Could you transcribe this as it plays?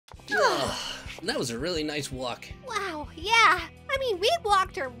That was a really nice walk. Wow, yeah. I mean, we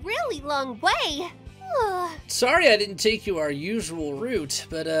walked a really long way. Sorry I didn't take you our usual route,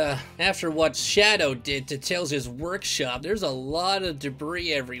 but after what Shadow did to Tails' workshop, there's a lot of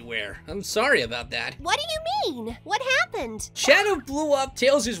debris everywhere. I'm sorry about that. What do you mean? What happened? Shadow blew up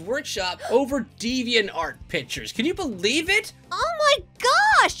Tails' workshop over DeviantArt pictures. Can you believe it? Oh my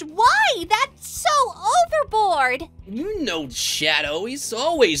gosh, why? That's so overboard. You know Shadow, he's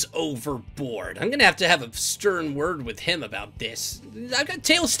always overboard. I'm gonna have a stern word with him about this. I've got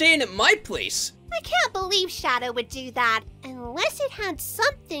Tails staying at my place. I can't believe Shadow would do that. Unless it had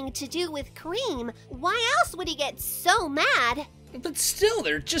something to do with Cream. Why else would he get so mad? But still,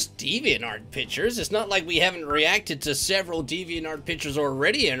 they're just DeviantArt pictures. It's not like we haven't reacted to several DeviantArt pictures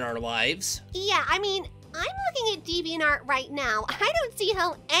already in our lives. Yeah, I mean, I'm looking at DeviantArt right now. I don't see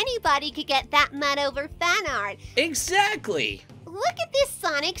how anybody could get that mad over fan art. Exactly. Look at this,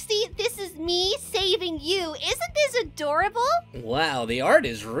 Sonic. See, this is me saving you. Isn't this adorable? Wow, the art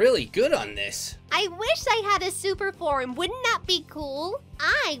is really good on this. I wish I had a super form. Wouldn't that be cool?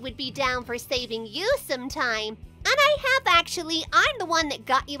 I would be down for saving you sometime. And I have actually. I'm the one that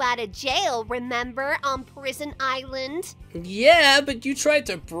got you out of jail, remember, on Prison Island? Yeah, but you tried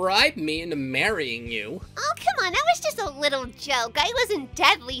to bribe me into marrying you. Oh, come on. That was just a little joke. I wasn't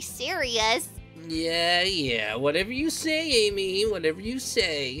deadly serious. Yeah, whatever you say, Amy, whatever you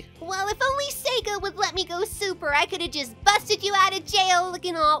say. Well, if only Sega would let me go super, I could have just busted you out of jail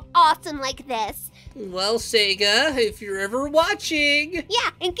looking all awesome like this. Well, Sega, if you're ever watching.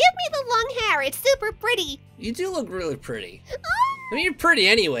 Yeah, and give me the long hair, it's super pretty. You do look really pretty. Oh. I mean, you're pretty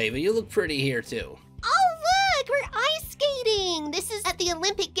anyway, but you look pretty here too. Oh, look, we're ice skating. This is at the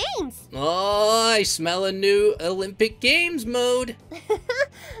Olympic Games. Oh, I smell a new Olympic Games mode.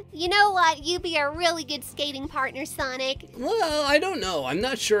 You know what? You'd be a really good skating partner, Sonic. Well, I don't know. I'm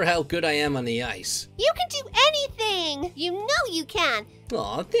not sure how good I am on the ice. You can do anything. You know you can.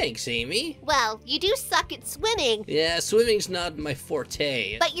 Aw, thanks, Amy. Well, you do suck at swimming. Yeah, swimming's not my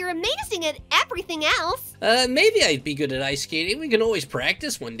forte. But you're amazing at everything else. Maybe I'd be good at ice skating. We can always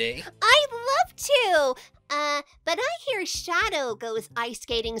practice one day. I'd love to. But I hear Shadow goes ice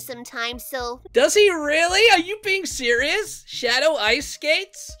skating sometimes, so... Does he really? Are you being serious? Shadow ice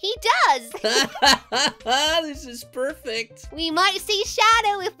skates? He does! This is perfect. We might see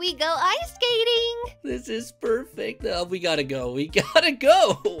Shadow if we go ice skating. This is perfect. Oh, we gotta go. We gotta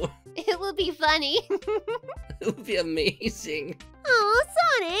go. It will be funny. It will be amazing. Oh,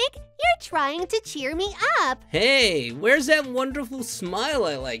 Sonic, you're trying to cheer me up. Hey, where's that wonderful smile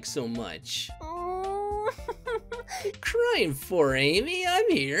I like so much? What are you crying for, Amy? I'm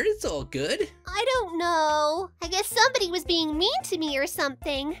here. It's all good. I don't know. I guess somebody was being mean to me or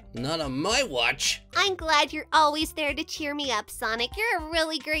something. Not on my watch. I'm glad you're always there to cheer me up, Sonic. You're a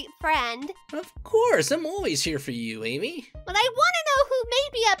really great friend. Of course. I'm always here for you, Amy. But I want to know who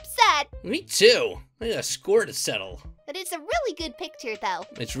made me upset. Me too. I got a score to settle. But it's a really good picture, though.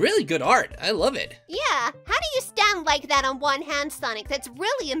 It's really good art. I love it. Yeah. How do you stand like that on one hand, Sonic? That's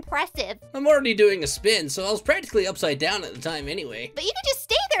really impressive. I'm already doing a spin, so I was practically upside down at the time anyway. But you can just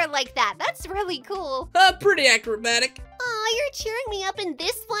stay there like that. That's really cool. Pretty acrobatic. Aw, you're cheering me up in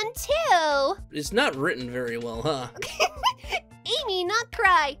this one, too. It's not written very well, huh? Amy, not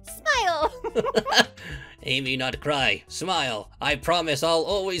cry. Smile. Amy, not cry. Smile. I promise I'll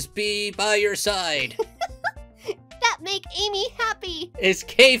always be by your side. That make Amy happy. It's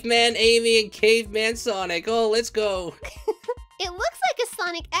Caveman Amy and Caveman Sonic. Oh, let's go. It looks like a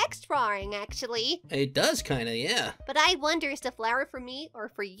Sonic X drawing, actually. It does kinda, yeah. But I wonder, is the flower for me or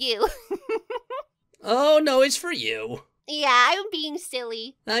for you? Oh, no, it's for you. Yeah, I'm being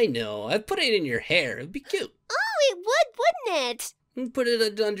silly. I know. I put it in your hair. It'd be cute. Oh, it would, wouldn't it? And put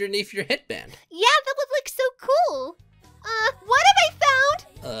it underneath your headband. Yeah, that would look so cool. What have I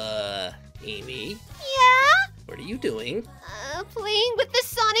found? Amy? Yeah? What are you doing? Playing with the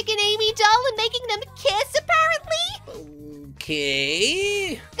Sonic and Amy doll and making them kiss, apparently.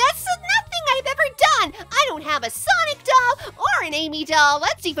 Okay. That's nothing I've ever done. I don't have a Sonic doll or an Amy doll.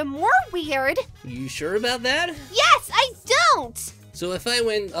 That's even more weird. You sure about that? Yes, I don't. So if I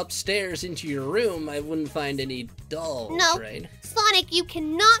went upstairs into your room, I wouldn't find any dolls, No. right? Sonic, you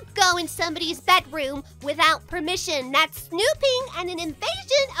cannot go in somebody's bedroom without permission. That's snooping and an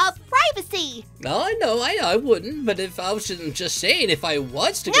invasion of privacy. privacy. No, I know, I wouldn't. But if I was just saying, if I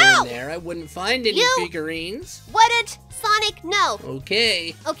was to go in there, I wouldn't find any figurines. Wouldn't. Sonic, no.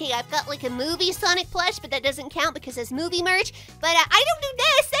 Okay. Okay, I've got like a movie Sonic plush, but that doesn't count because it's movie merch. But I don't do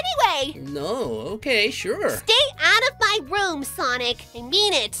this anyway. No, okay, sure. Stay out of my room, Sonic. I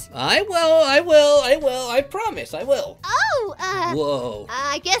mean it. I will. I promise, I will. Oh, Whoa.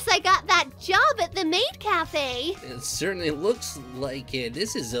 I guess I got that job at the maid cafe. It certainly looks like it.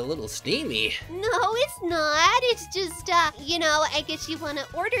 This is a little steamy. No, it's not. It's just, you know, I guess you want to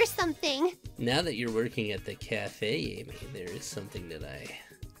order something. Now that you're working at the cafe, Amy, there is something that I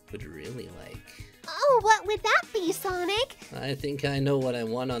would really like. Oh, what would that be, Sonic? I think I know what I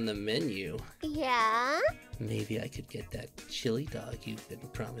want on the menu. Yeah? Maybe I could get that chili dog you've been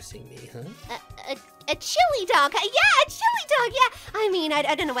promising me, huh? A chili dog? Yeah, a chili dog, yeah. I mean, I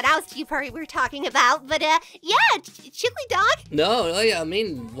don't know what else you probably were talking about, but, yeah, chili dog. No, I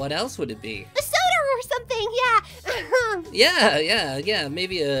mean, what else would it be? A soda or something, yeah. Yeah,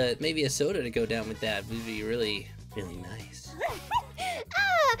 maybe a soda to go down with that would be really, really nice.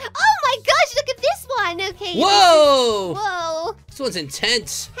 Oh my gosh, look at this one. Okay. Whoa! Whoa. This one's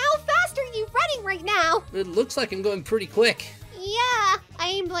intense. How fast are you running right now? It looks like I'm going pretty quick. Yeah,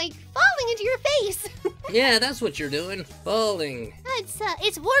 I'm like falling into your face. Yeah, that's what you're doing. Falling.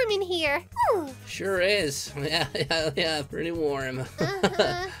 It's warm in here. Sure is. Yeah, pretty warm.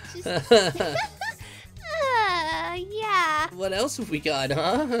 Yeah. What else have we got,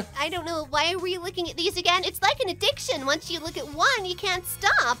 huh? I don't know. Why are we looking at these again? It's like an addiction. Once you look at one, you can't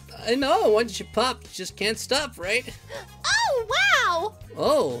stop. I know. Once you pop, you just can't stop, right? Oh, wow.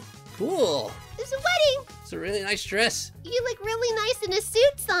 Oh, cool. There's a wedding. It's a really nice dress. You look really nice in a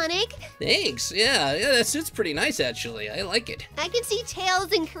suit, Sonic. Thanks. Yeah, that suit's pretty nice, actually. I like it. I can see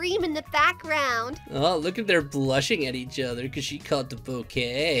Tails and Cream in the background. Oh, look at they're blushing at each other because she caught the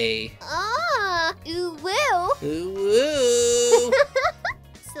bouquet. Ah, UwU. Ooh.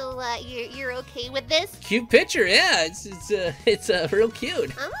 So, you're okay with this? Cute picture, yeah. It's real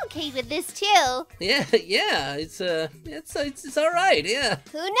cute. I'm okay with this too. Yeah. It's all right. Yeah.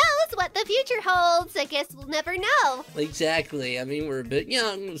 Who knows what the future holds? I guess we'll never know. Exactly. I mean, we're a bit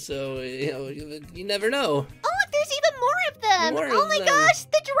young, so you never know. Oh, look, there's even more of them. Oh my gosh,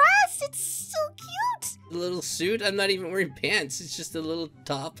 the dress! It's so cute. The little suit. I'm not even wearing pants. It's just a little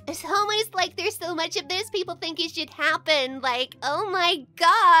top. It's almost like there's so much of this people think it should happen. Like, oh my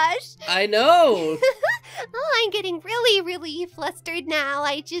gosh. I know. Oh, I'm getting really, really flustered now.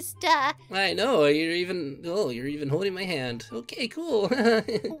 I just, I know. You're even holding my hand. Okay, cool.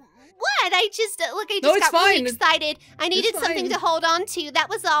 What? I just, look, I No, just it's got really fine. excited. I needed It's something fine. to hold on to. That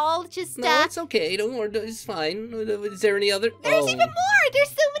was all. Just, No, it's okay. Don't worry. It's fine. Is there any other? There's even more. There's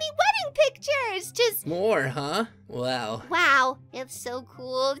so many wedding pictures. Just More, huh? Wow. wow, it's so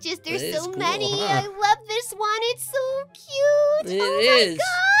cool. Just there's It is so cool, many. huh? I love this one. It's so cute. It oh is. my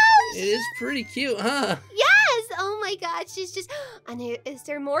gosh. It is pretty cute, huh? Yes. Oh my gosh. It's just. And is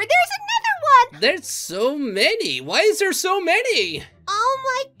there more? There's another one. There's so many. Why is there so many? Oh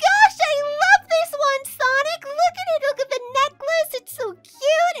my gosh, I love this one, Sonic. Look at it. Look at the necklace. It's so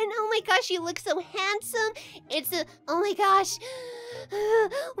cute. And oh my gosh, you look so handsome. It's a. Oh my gosh.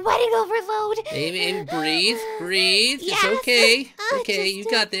 Wedding overload. Amy, breathe. Yes. It's okay. Okay, just, you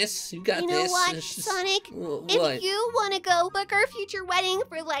got this. You got You know this. what, It's just- Sonic? What? If you want to go book our future wedding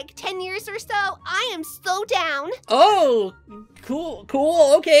for like 10 years or so, I am so down. Oh, cool.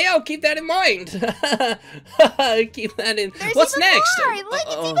 Okay, I'll keep that in mind. Keep that in. There's What's even next? more. Look, it's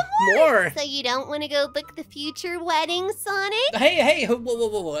Uh-oh. even more. More. So you don't want to go book the future wedding, Sonic? Hey,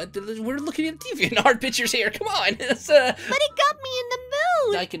 whoa. We're looking at DeviantArt pictures here. Come on. But it got me in the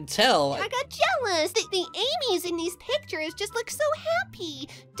mood. I can tell. I got jealous. The Amy's in these pictures just look so happy.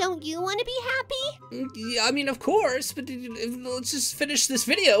 Don't you want to be happy? Yeah, I mean, of course, but let's just finish this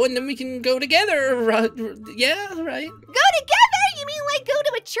video and then we can go together. Yeah, right? Go together? You mean like go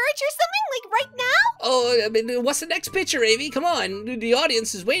to a church or something? Like right now? Oh, I mean, what's the next picture, Amy? Come on, the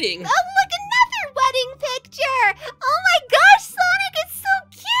audience is waiting. Oh, look, another wedding picture. Oh my gosh, Sonic, it's so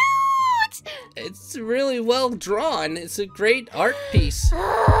cute. It's really well drawn. It's a great art piece. Okay,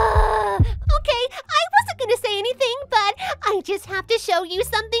 I wasn't gonna say anything, but I just have to show you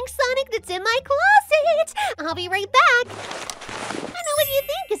something, Sonic, that's in my closet. I'll be right back. I know, what do you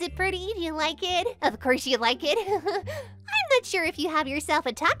think? Is it pretty? Do you like it? Of course you like it. I'm not sure if you have yourself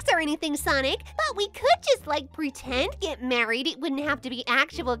a tux or anything, Sonic, but we could just, like, pretend get married. It wouldn't have to be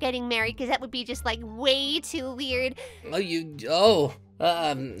actual getting married, because that would be just, like, way too weird. Well,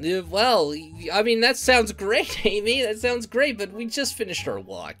 I mean, that sounds great, Amy. That sounds great, but we just finished our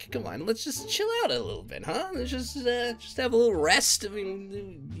walk. Come on, let's just chill out a little bit, huh? Let's just have a little rest. I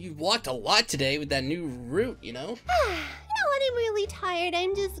mean, you walked a lot today with that new route, you know? You know what? I'm really tired.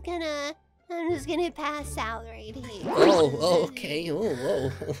 I'm just gonna pass out right here. Oh, okay. Oh,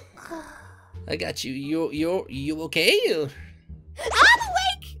 whoa. I got you. You okay? I'm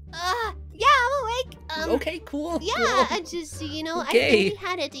awake! Yeah, I'm awake. Okay, cool. Yeah, cool. I just, you know, Okay. I really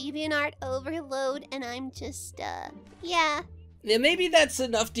had a DeviantArt overload, and I'm just, yeah. Yeah, maybe that's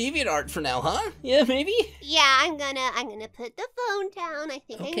enough DeviantArt for now, huh? Yeah, maybe? Yeah, I'm gonna put the phone down. I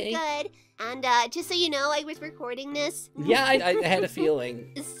think Okay. I'm good. And, just so you know, I was recording this. Yeah, I had a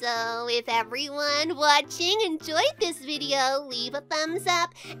feeling. So, if everyone watching enjoyed this video, leave a thumbs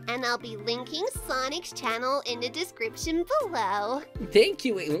up, and I'll be linking Sonic's channel in the description below. Thank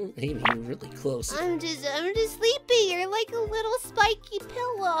you, Amy. You're really close. I'm just sleepy. You're like a little spiky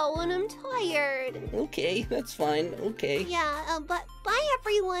pillow, and I'm tired. Okay, that's fine. Okay. Yeah, but bye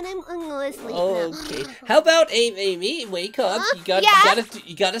everyone. I'm gonna sleep now. Okay. How about Amy? Wake up.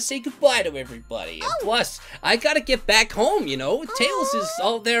 You gotta say goodbye to everybody. And plus, I gotta get back home. You know, Tails is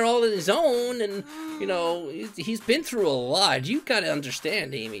all there all on his own, and you know he's been through a lot. You gotta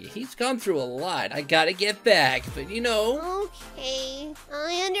understand, Amy. He's gone through a lot. I gotta get back, but you know. Okay,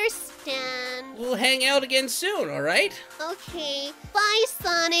 I understand. We'll hang out again soon. All right. Okay. Bye,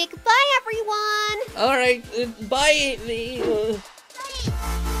 Sonic. Bye, everyone. All right. Bye, Amy.